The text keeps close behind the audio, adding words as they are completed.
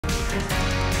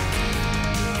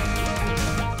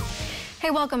Hey,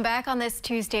 welcome back on this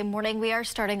Tuesday morning. We are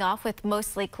starting off with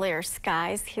mostly clear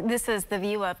skies. This is the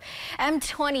view of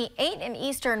M28 in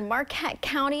eastern Marquette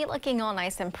County, looking all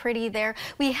nice and pretty there.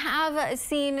 We have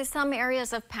seen some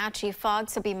areas of patchy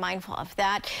fog, so be mindful of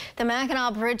that. The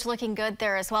Mackinac Bridge looking good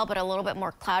there as well, but a little bit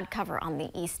more cloud cover on the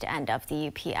east end of the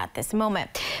UP at this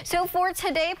moment. So for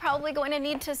today, probably going to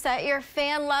need to set your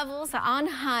fan levels on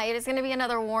high. It is going to be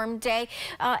another warm day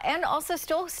and also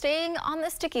still staying on the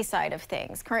sticky side of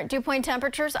things. Current dew point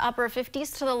temperatures upper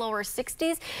 50s to the lower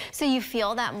 60s, so you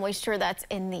feel that moisture that's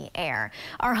in the air.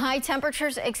 Our high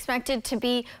temperatures expected to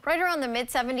be right around the mid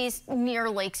 70s near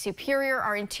Lake Superior.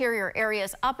 Our interior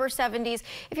areas upper 70s.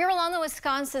 If you're along the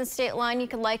Wisconsin state line, you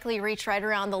could likely reach right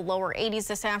around the lower 80s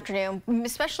this afternoon,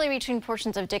 especially between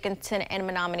portions of Dickinson and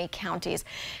Menominee counties.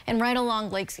 And right along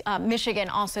Lake Michigan,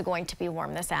 also going to be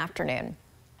warm this afternoon.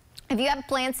 If you have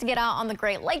plans to get out on the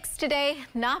Great Lakes today,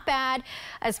 not bad.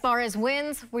 As far as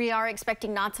winds, we are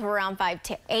expecting knots of around 5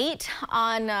 to 8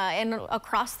 and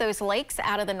across those lakes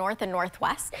out of the north and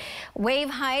northwest. Wave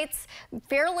heights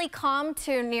fairly calm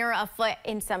to near a foot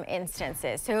in some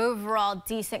instances. So overall,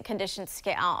 decent conditions to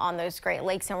get out on those Great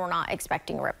Lakes, and we're not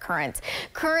expecting rip currents.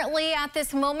 Currently at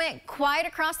this moment, quiet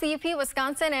across the UP,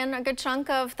 Wisconsin, and a good chunk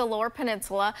of the lower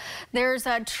peninsula. There's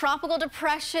a tropical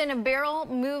depression, a barrel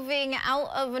moving out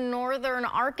of northern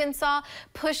Arkansas,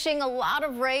 pushing a lot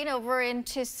of rain over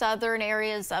into southern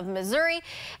areas of Missouri.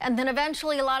 And then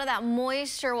eventually a lot of that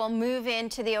moisture will move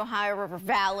into the Ohio River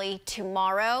Valley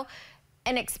tomorrow.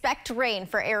 And expect rain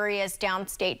for areas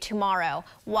downstate tomorrow.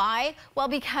 Why? Well,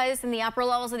 because in the upper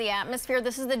levels of the atmosphere,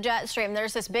 this is the jet stream.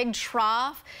 There's this big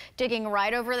trough digging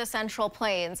right over the central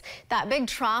plains. That big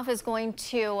trough is going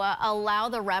to allow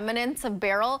the remnants of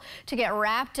Beryl to get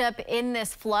wrapped up in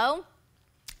this flow.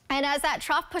 And as that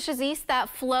trough pushes east, that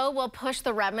flow will push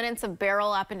the remnants of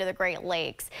Beryl up into the Great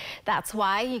Lakes. That's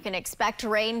why you can expect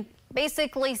rain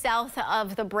basically south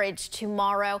of the bridge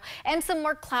tomorrow and some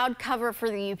more cloud cover for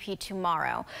the UP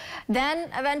tomorrow. Then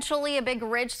eventually a big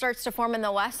ridge starts to form in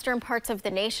the western parts of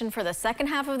the nation for the second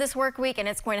half of this work week, and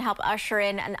it's going to help usher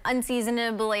in an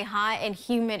unseasonably hot and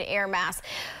humid air mass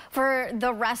for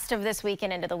the rest of this week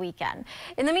and into the weekend.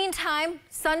 In the meantime,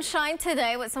 sunshine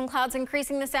today with some clouds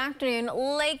increasing this afternoon.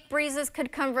 Lake breezes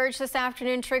could converge this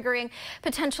afternoon, triggering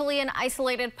potentially an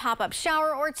isolated pop-up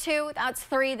shower or two. That's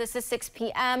 3. This is 6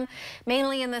 p.m.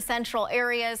 mainly in the central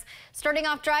areas. Starting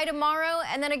off dry tomorrow,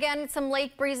 and then again some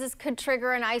lake breezes could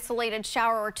trigger an isolated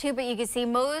shower or two, but you can see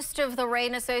most of the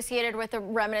rain associated with the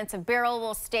remnants of Beryl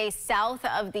will stay south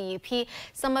of the UP.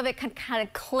 Some of it could kind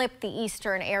of clip the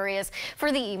eastern areas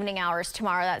for the evening hours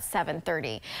tomorrow. That's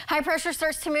 7:30. High pressure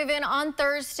starts to move in on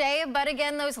Thursday, but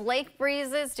again, those lake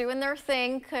breezes doing their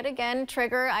thing could again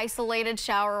trigger isolated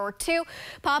shower or two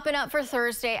popping up for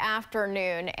Thursday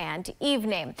afternoon and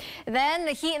evening. Then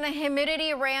the heat and the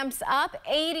humidity ramps up.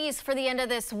 80s for the end of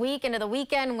this week into the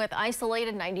weekend with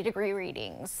isolated 90-degree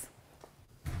readings.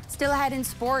 Still ahead in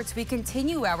sports, we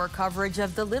continue our coverage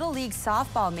of the Little League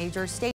softball major state.